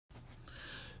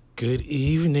Good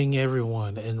evening,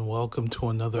 everyone, and welcome to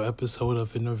another episode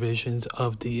of Innovations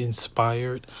of the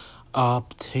Inspired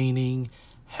Obtaining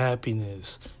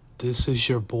Happiness. This is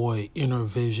your boy,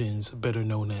 Innovations, better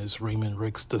known as Raymond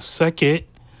Ricks II.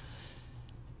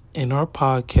 And our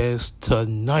podcast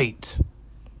tonight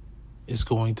is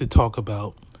going to talk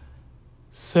about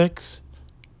sex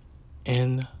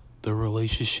and the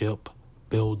relationship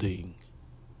building.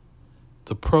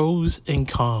 The pros and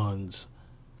cons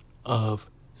of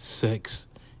sex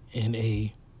in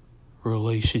a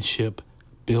relationship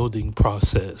building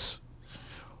process.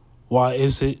 Why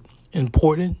is it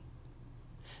important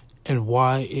and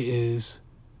why it is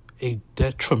a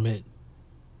detriment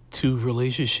to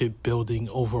relationship building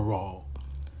overall.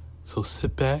 So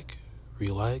sit back,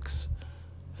 relax,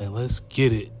 and let's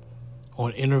get it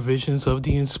on Innovations of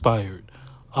the Inspired.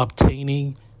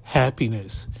 Obtaining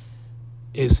happiness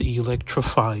is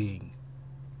electrifying.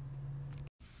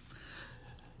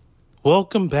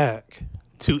 Welcome back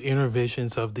to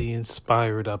Innovations of the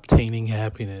Inspired Obtaining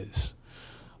Happiness.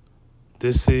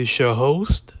 This is your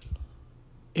host,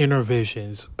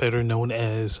 Innovations, better known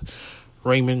as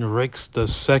Raymond Ricks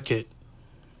II.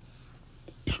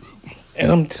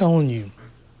 And I'm telling you,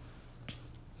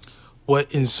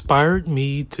 what inspired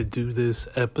me to do this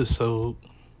episode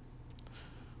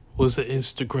was an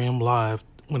Instagram Live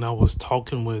when I was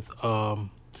talking with,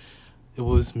 it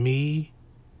was me,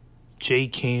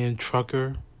 J-Can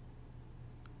Trucker,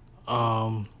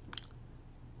 the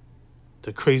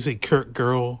Crazy Kurt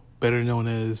Girl, better known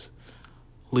as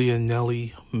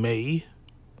Leonelli May,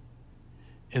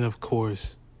 and of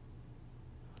course,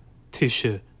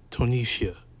 Tisha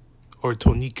Tonisha, or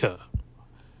Tonika.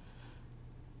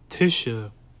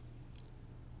 Tisha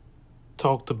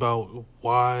talked about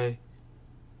why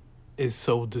it's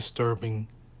so disturbing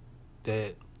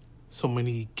that so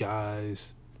many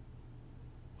guys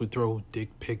would throw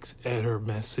dick pics at her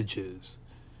messages.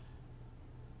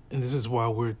 And this is why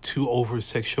we're too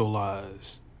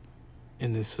over-sexualized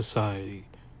in this society.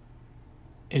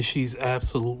 And she's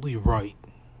absolutely right.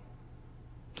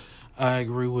 I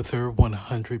agree with her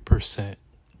 100%.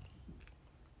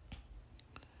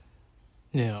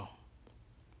 Now,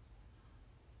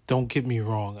 don't get me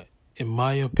wrong. In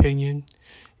my opinion,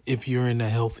 if you're in a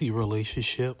healthy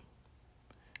relationship,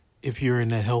 if you're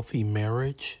in a healthy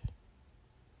marriage,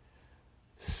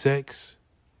 sex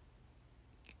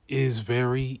is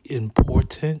very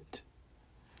important,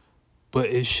 but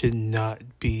it should not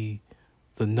be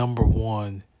the number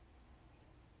one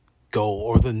goal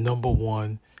or the number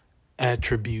one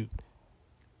attribute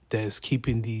that's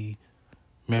keeping the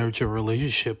marriage or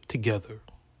relationship together.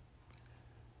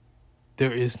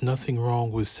 There is nothing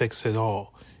wrong with sex at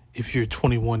all if you're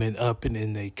 21 and up and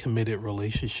in a committed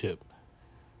relationship.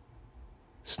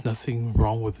 There's nothing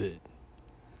wrong with it.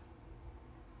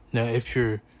 Now, if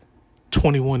you're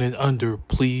 21 and under,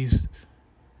 please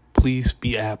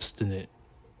be abstinent.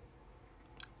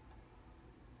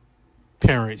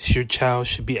 Parents, your child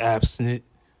should be abstinent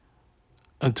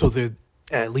until they're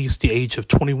at least the age of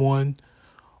 21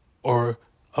 or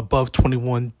above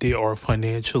 21, they are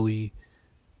financially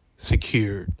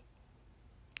secured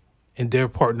and their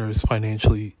partner is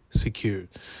financially secured.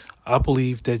 I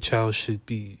believe that child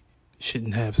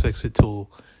shouldn't have sex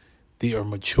until they are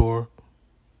mature,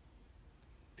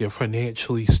 they're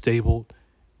financially stable,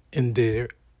 and they're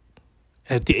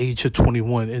at the age of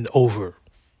 21 and over.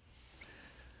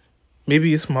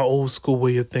 Maybe it's my old school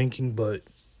way of thinking, but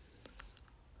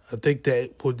I think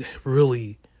that would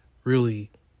really, really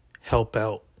help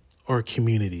out our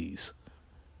communities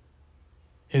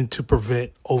and to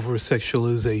prevent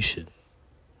over-sexualization,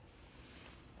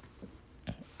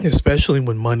 especially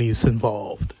when money is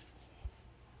involved.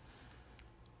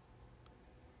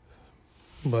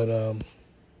 But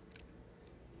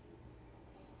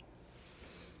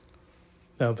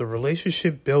now the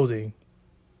relationship building,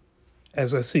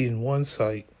 as I see in one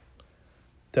site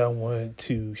that I wanted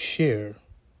to share,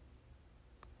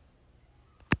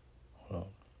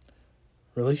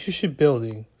 relationship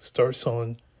building starts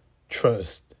on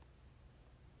trust.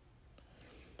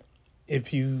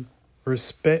 If you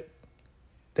respect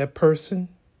that person,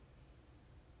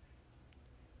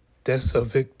 that's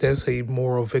a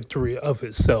moral victory of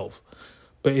itself.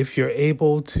 But if you're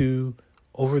able to,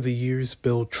 over the years,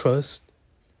 build trust,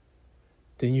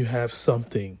 then you have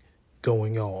something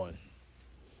going on.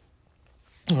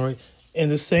 All right. And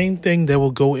the same thing that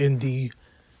will go in the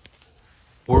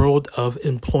world of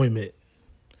employment.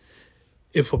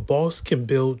 If a boss can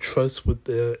build trust with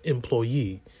the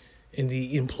employee and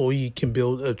the employee can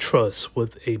build a trust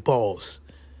with a boss,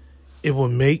 it will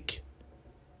make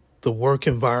the work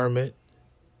environment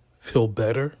feel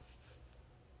better.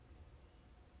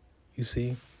 You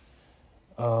see?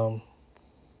 Number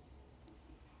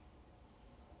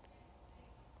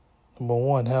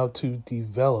one, how to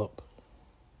develop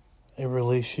a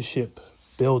relationship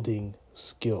building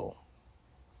skill.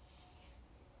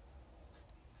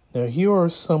 Now, here are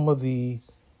some of the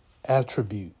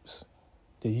attributes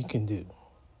that you can do.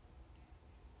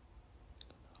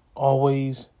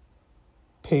 Always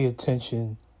pay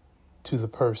attention to the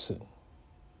person.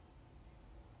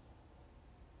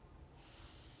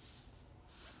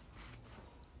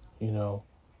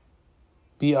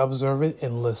 Be observant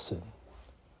and listen.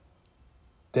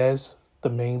 That's the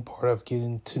main part of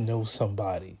getting to know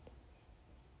somebody.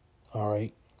 All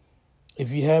right. If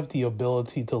you have the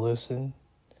ability to listen,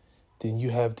 then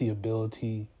you have the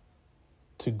ability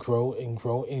to grow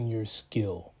in your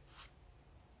skill.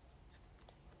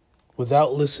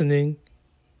 Without listening,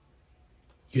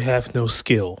 you have no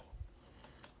skill.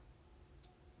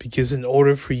 Because in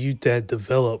order for you to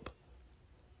develop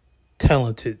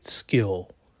talented skill,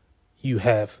 you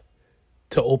have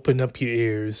to open up your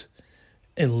ears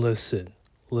and listen.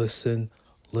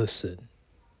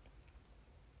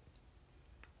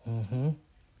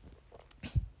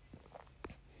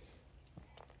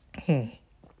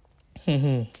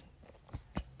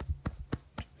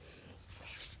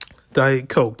 Diet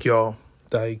Coke, y'all.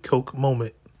 Diet Coke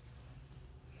moment.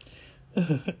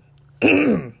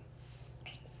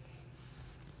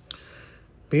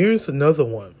 Here's another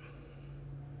one.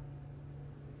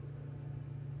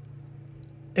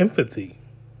 Empathy.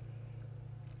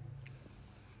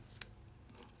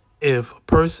 If a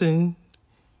person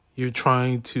you're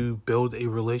trying to build a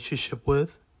relationship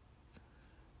with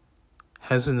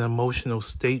has an emotional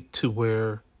state to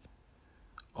where,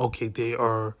 okay, they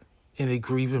are in a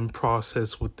grieving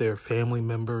process with their family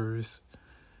members,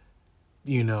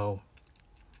 or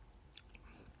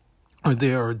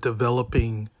they are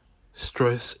developing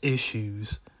stress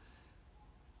issues,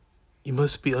 you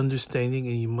must be understanding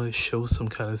and you must show some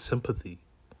kind of sympathy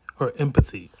or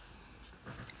empathy.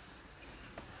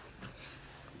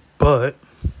 But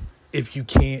if you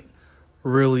can't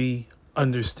really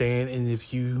understand and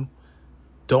if you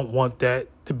don't want that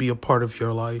to be a part of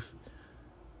your life,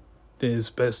 then it's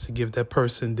best to give that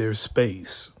person their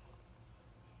space.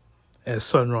 As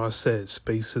Sun Ra said,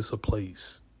 space is a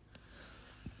place.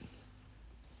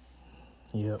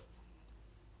 Yep.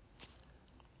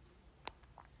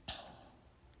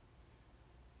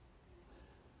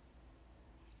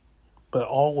 But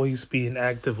always be an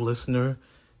active listener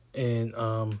and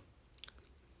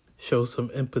show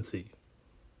some empathy.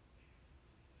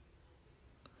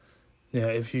 Now,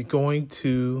 if you're going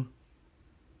to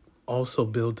also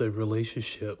build a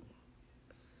relationship,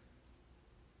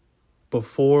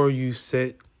 before you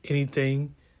set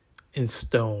anything in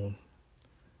stone,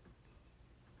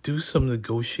 do some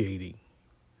negotiating.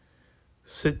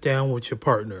 Sit down with your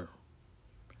partner.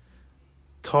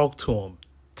 Talk to them.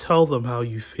 Tell them how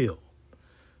you feel.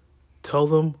 Tell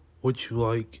them what you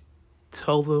like.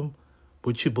 Tell them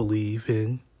what you believe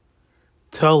in.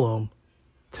 Tell them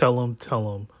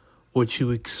what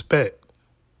you expect.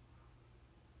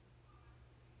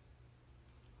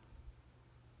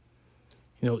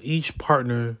 Each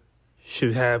partner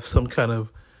should have some kind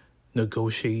of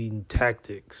negotiating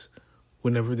tactics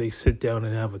whenever they sit down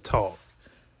and have a talk.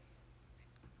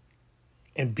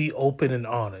 And be open and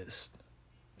honest.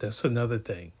 That's another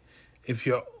thing. If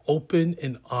you're open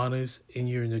and honest in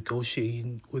your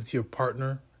negotiating with your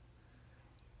partner,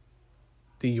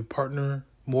 then your partner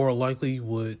more likely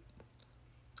would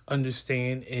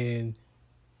understand and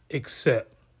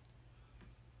accept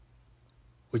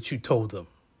what you told them.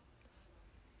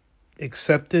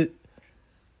 Accept it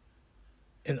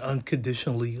and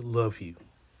unconditionally love you.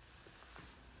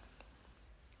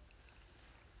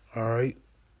 All right?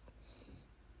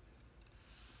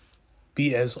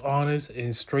 Be as honest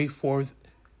and straightforward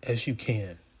as you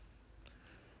can.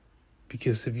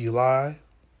 Because if you lie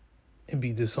and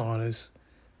be dishonest,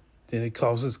 then it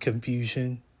causes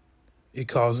confusion, it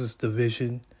causes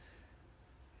division,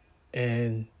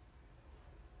 and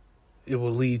it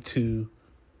will lead to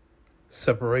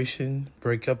separation,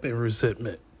 breakup, and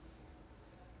resentment.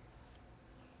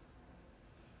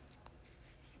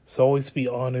 So always be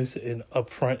honest and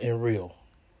upfront and real.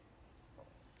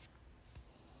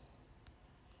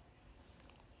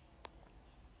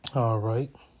 All right.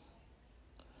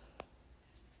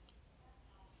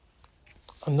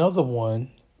 Another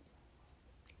one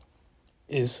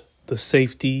is the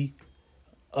safety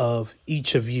of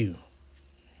each of you.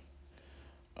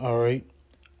 All right.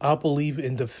 I believe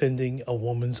in defending a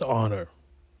woman's honor.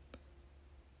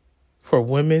 For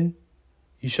women,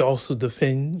 you should also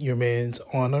defend your man's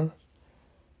honor.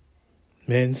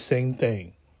 Men, same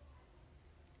thing.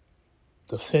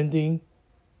 Defending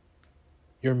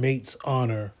your mate's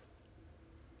honor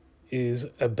is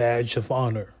a badge of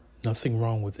honor. Nothing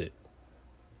wrong with it.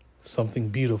 Something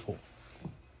beautiful.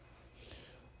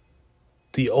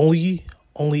 The only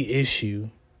issue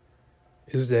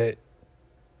is that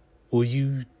will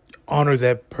you honor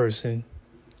that person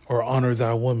or honor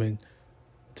that woman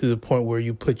to the point where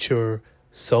you put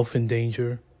yourself in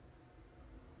danger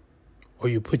or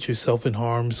you put yourself in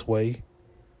harm's way,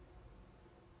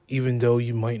 even though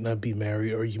you might not be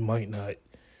married or you might not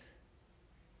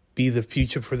be the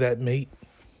future for that mate?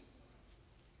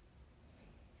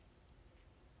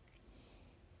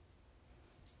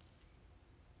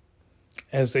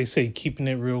 As they say, keeping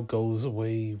it real goes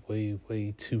way, way,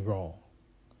 way too wrong.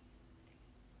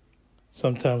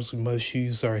 Sometimes we must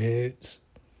use our heads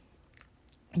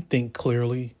and think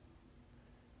clearly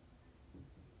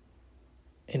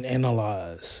and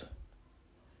analyze.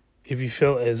 If you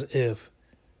feel as if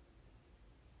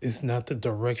it's not the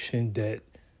direction that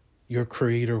your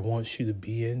creator wants you to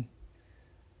be in,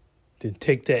 then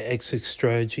take that exit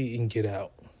strategy and get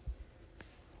out.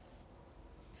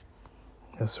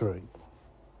 That's right.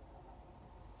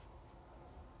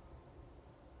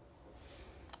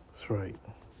 That's right.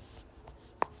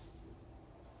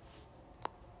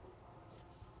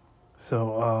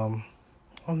 So,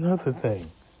 another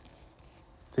thing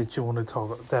that you want to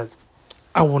talk about, that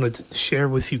I wanted to share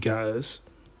with you guys.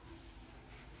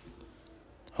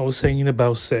 I was saying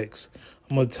about sex.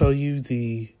 I'm going to tell you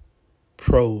the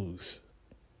pros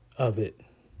of it,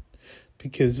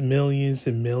 because millions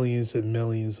and millions and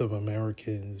millions of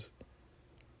Americans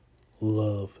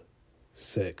love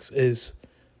sex. It's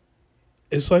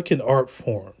like an art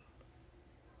form.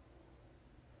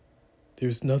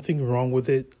 There's nothing wrong with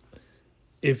it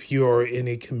if you are in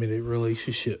a committed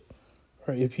relationship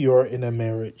or if you are in a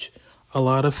marriage. A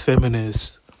lot of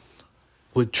feminists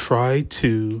would try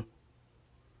to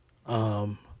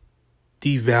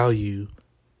devalue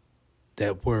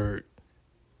that word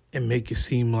and make it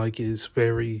seem like it's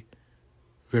very,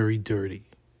 very dirty.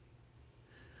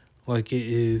 Like it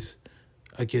is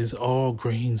against all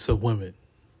grains of women.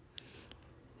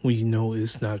 We know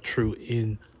it's not true.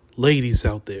 And ladies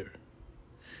out there,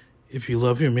 if you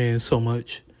love your man so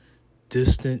much,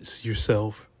 distance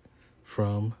yourself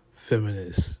from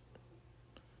feminists.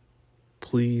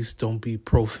 Please don't be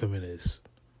pro-feminist.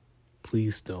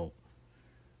 Please don't.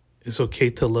 It's okay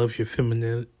to love your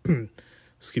feminine.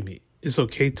 Excuse me. It's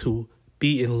okay to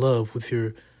be in love with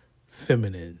your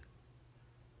feminine.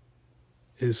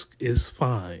 It's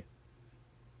fine.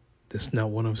 That's not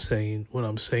what I'm saying. What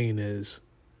I'm saying is,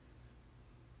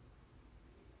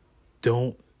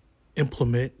 don't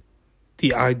implement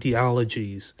the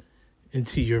ideologies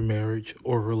into your marriage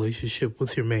or relationship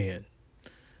with your man.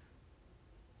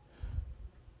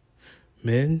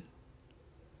 Men,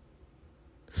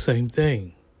 same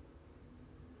thing.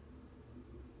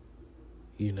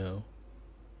 You know,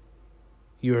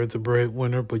 you're the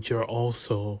breadwinner, but you're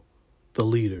also the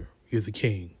leader. You're the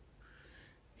king.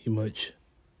 You must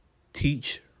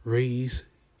teach, raise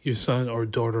your son or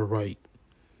daughter right.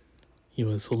 You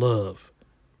must love,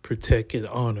 protect, and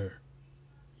honor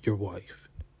your wife.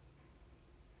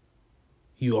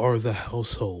 You are the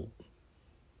household.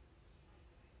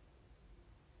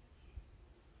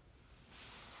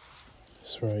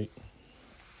 That's right.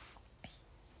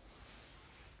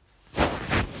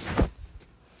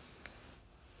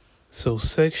 So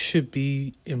sex should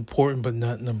be important, but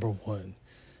not number one.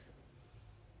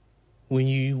 When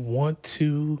you want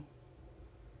to,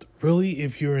 really,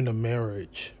 if you're in a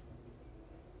marriage,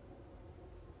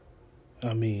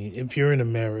 if you're in a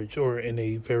marriage or in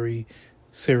a very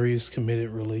serious, committed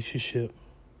relationship,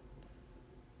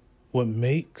 what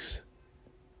makes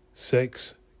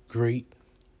sex great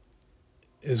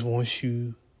is once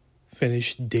you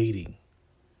finish dating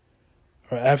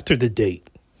or after the date.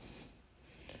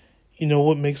 You know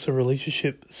what makes a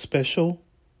relationship special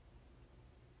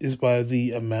is by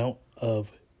the amount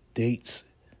of dates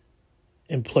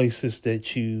and places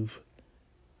that you've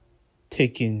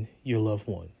taken your loved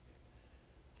one.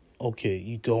 Okay,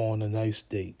 you go on a nice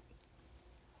date.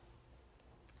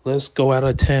 Let's go out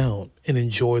of town and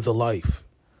enjoy the life.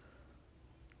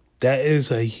 That is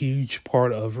a huge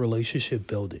part of relationship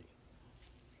building.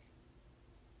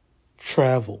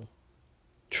 Travel.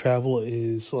 Travel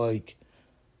is like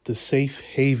the safe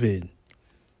haven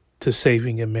to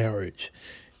saving a marriage.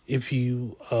 If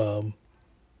you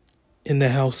in the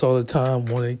house all the time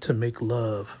wanting to make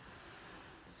love,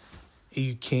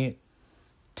 you can't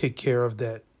take care of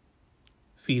that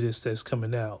fetus that's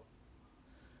coming out.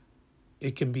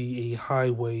 It can be a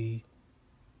highway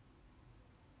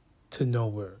to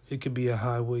nowhere. It could be a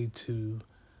highway to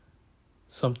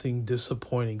something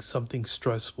disappointing, something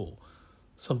stressful,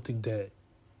 something that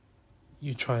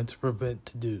you're trying to prevent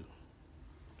to do.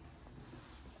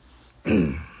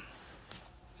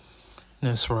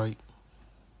 That's right.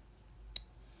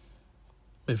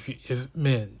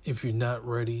 If you're not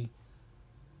ready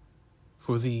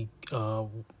for the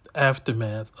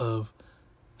aftermath of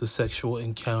the sexual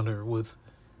encounter with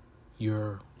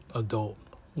your adult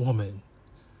woman,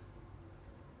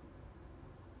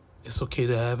 it's okay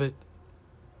to have it,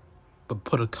 but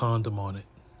put a condom on it.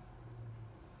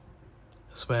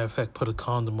 As a matter of fact, put a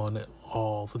condom on it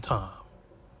all the time.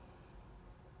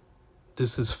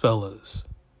 This is fellas.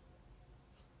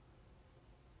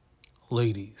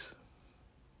 Ladies,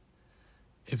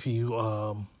 if you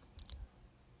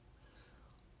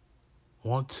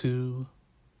want to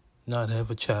not have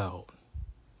a child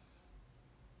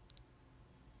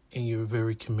and you're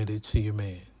very committed to your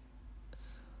man,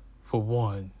 for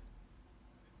one,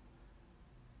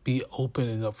 be open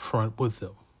and upfront with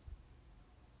them.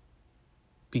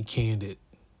 Be candid.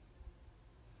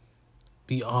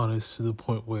 Be honest to the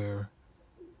point where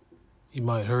you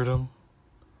might hurt them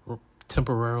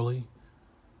temporarily,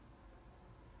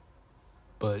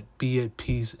 but be at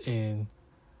peace and,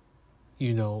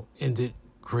 end it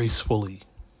gracefully.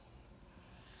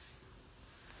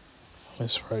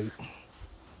 That's right.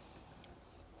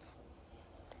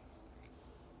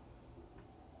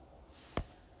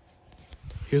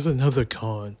 Here's another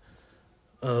con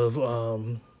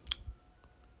of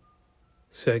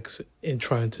sex and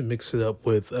trying to mix it up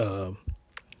with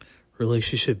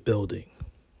relationship building.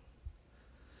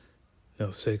 Now,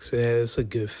 sex has a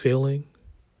good feeling,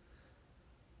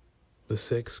 but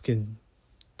sex can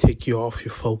take you off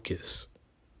your focus.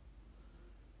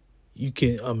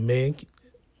 Men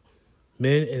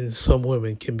and some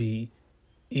women can be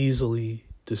easily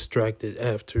distracted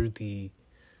after the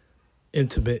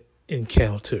intimate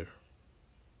encounter.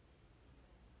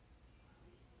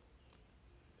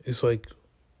 It's like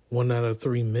 1 out of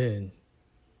 3 men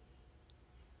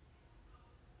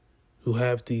who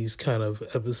have these kind of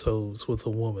episodes with a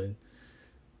woman,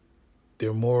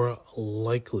 they're more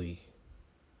likely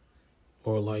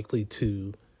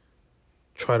to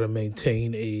try to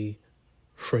maintain a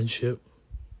friendship.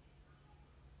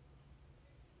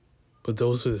 But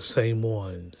those are the same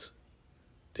ones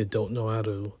that don't know how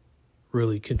to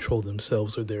really control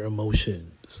themselves or their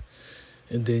emotions.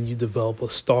 And then you develop a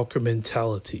stalker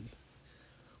mentality,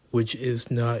 which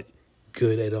is not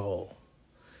good at all.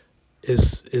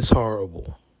 It's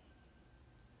horrible.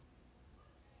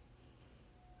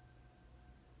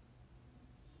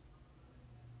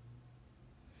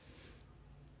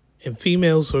 And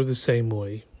females are the same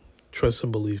way. Trust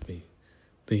and believe me,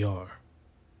 they are.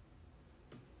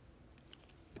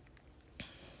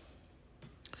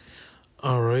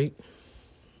 All right.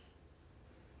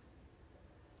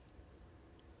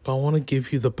 But I want to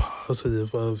give you the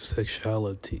positive of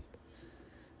sexuality.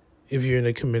 If you're in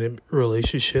a committed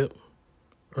relationship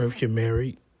or if you're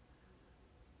married,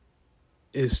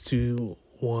 is to,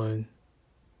 one,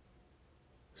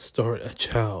 start a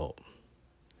child.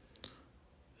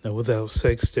 Now, without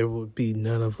sex, there would be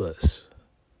none of us.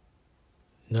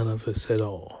 None of us at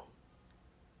all.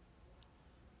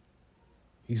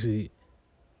 You see,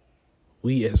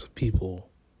 we as a people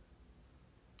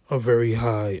are very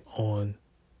high on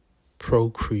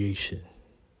procreation.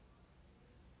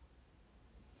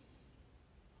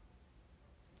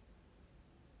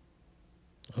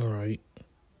 All right.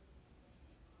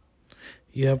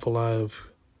 Let's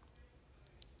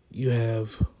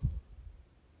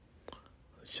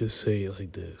just say it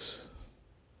like this.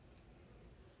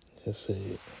 Just say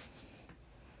it.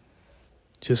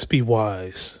 Just be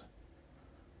wise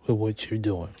with what you're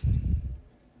doing.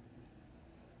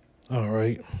 All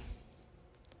right.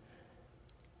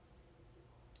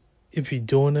 If you're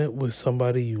doing it with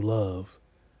somebody you love,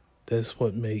 that's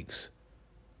what makes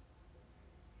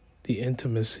the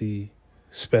intimacy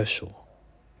special.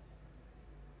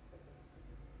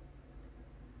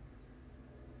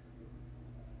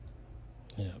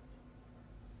 Yeah.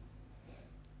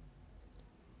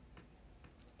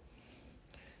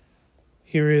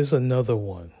 Here is another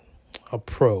one, a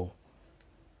pro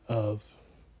of,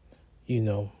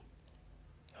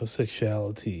 of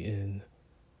sexuality in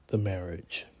the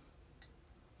marriage.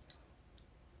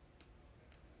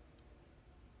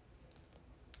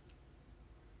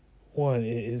 One,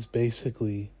 it is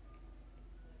basically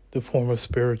the form of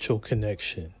spiritual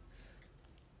connection.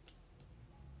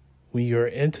 When you're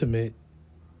intimate,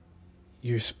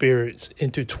 your spirits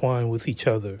intertwine with each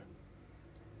other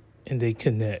and they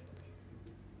connect.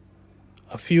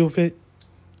 A few of it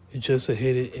It's just a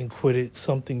hit it and quit it,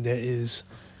 something that is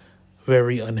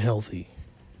very unhealthy.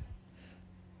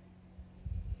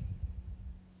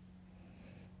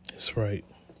 That's right.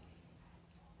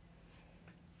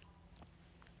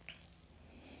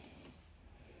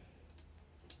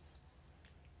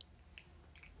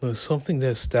 But something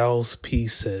that Styles P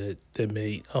said that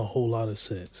made a whole lot of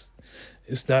sense.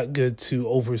 It's not good to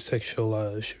over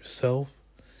sexualize yourself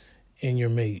and your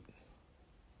mate.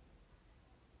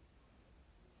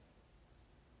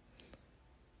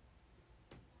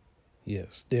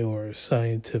 Yes, there are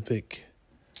scientific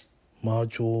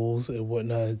modules and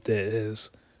whatnot that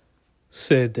has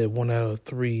said that 1 out of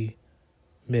 3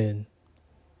 men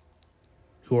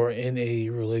who are in a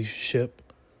relationship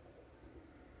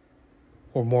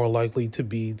are more likely to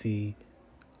be the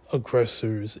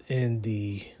aggressors in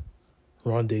the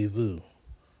rendezvous.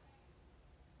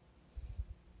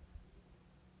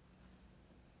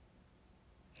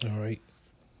 All right.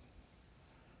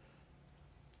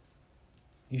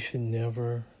 You should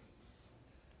never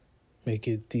make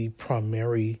it the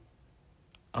primary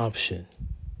option.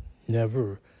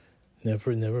 Never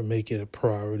make it a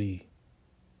priority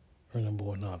or number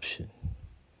one option.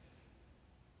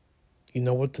 You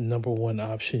know what the number one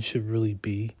option should really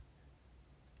be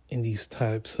in these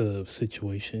types of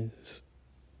situations?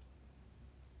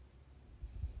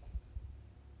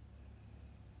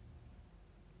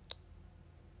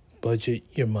 Budget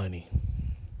your money.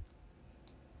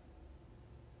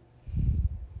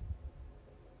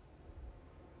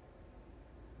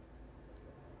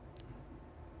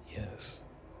 Yes.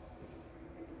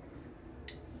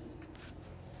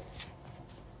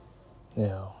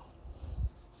 Now,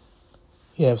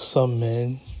 you have some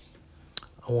men,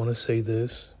 I want to say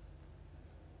this.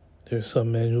 There's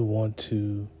some men who want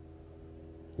to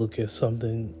look at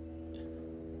something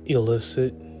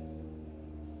illicit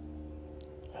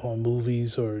on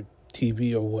movies or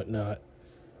TV or whatnot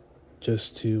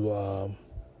just to,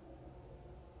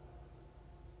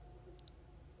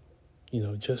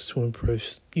 just to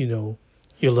impress, your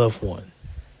loved one.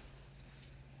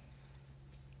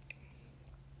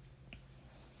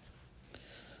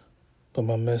 But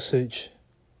my message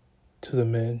to the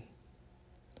men,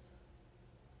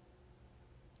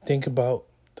 think about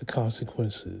the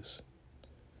consequences,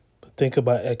 but think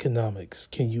about economics.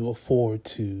 Can you afford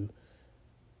to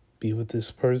be with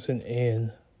this person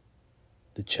and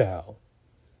the child?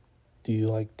 Do you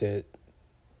like that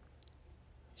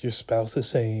your spouse is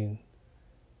saying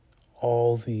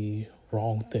all the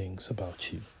wrong things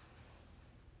about you?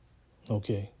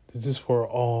 Okay, this is for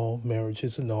all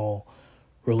marriages and all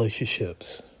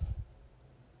relationships.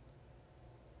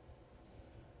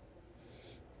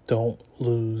 Don't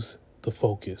lose the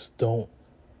focus. Don't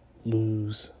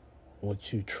lose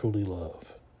what you truly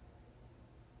love.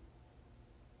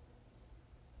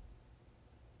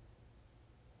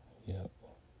 Yep.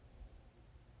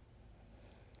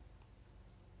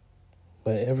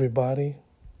 But everybody,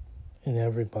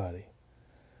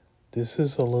 this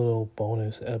is a little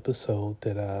bonus episode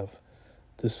that I've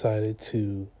decided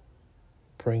to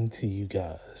bring to you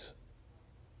guys.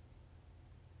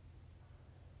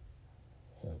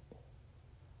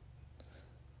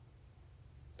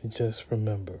 But just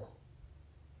remember,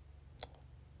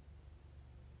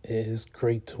 it is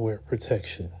great to wear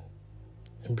protection,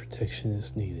 and protection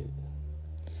is needed.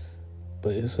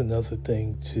 But it's another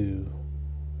thing to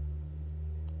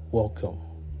welcome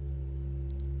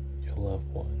your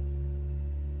loved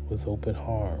one with open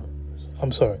arms.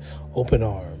 Open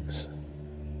arms.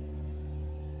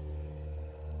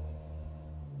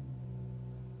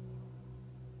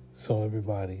 So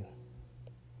everybody,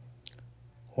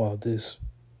 while this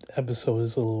episode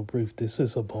is a little brief, this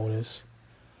is a bonus.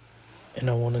 And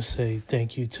I want to say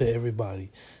thank you to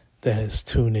everybody that has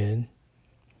tuned in.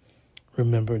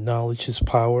 Remember, knowledge is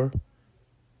power.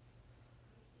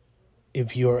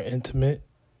 If you are intimate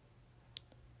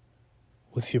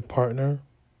with your partner,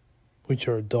 with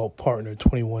your adult partner,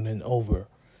 21 and over,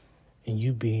 and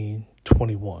you being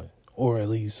 21, or at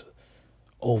least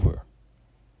over,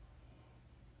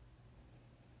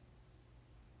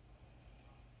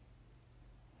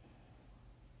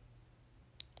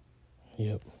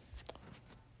 yep.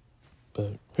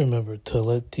 But remember to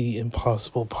let the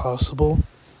impossible possible.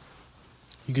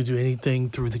 You can do anything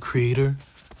through the Creator.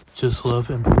 Just love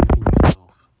and believe in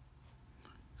yourself.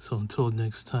 So until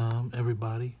next time,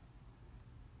 everybody,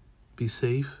 be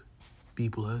safe, be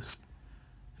blessed,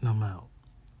 and I'm out.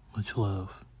 Much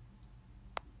love.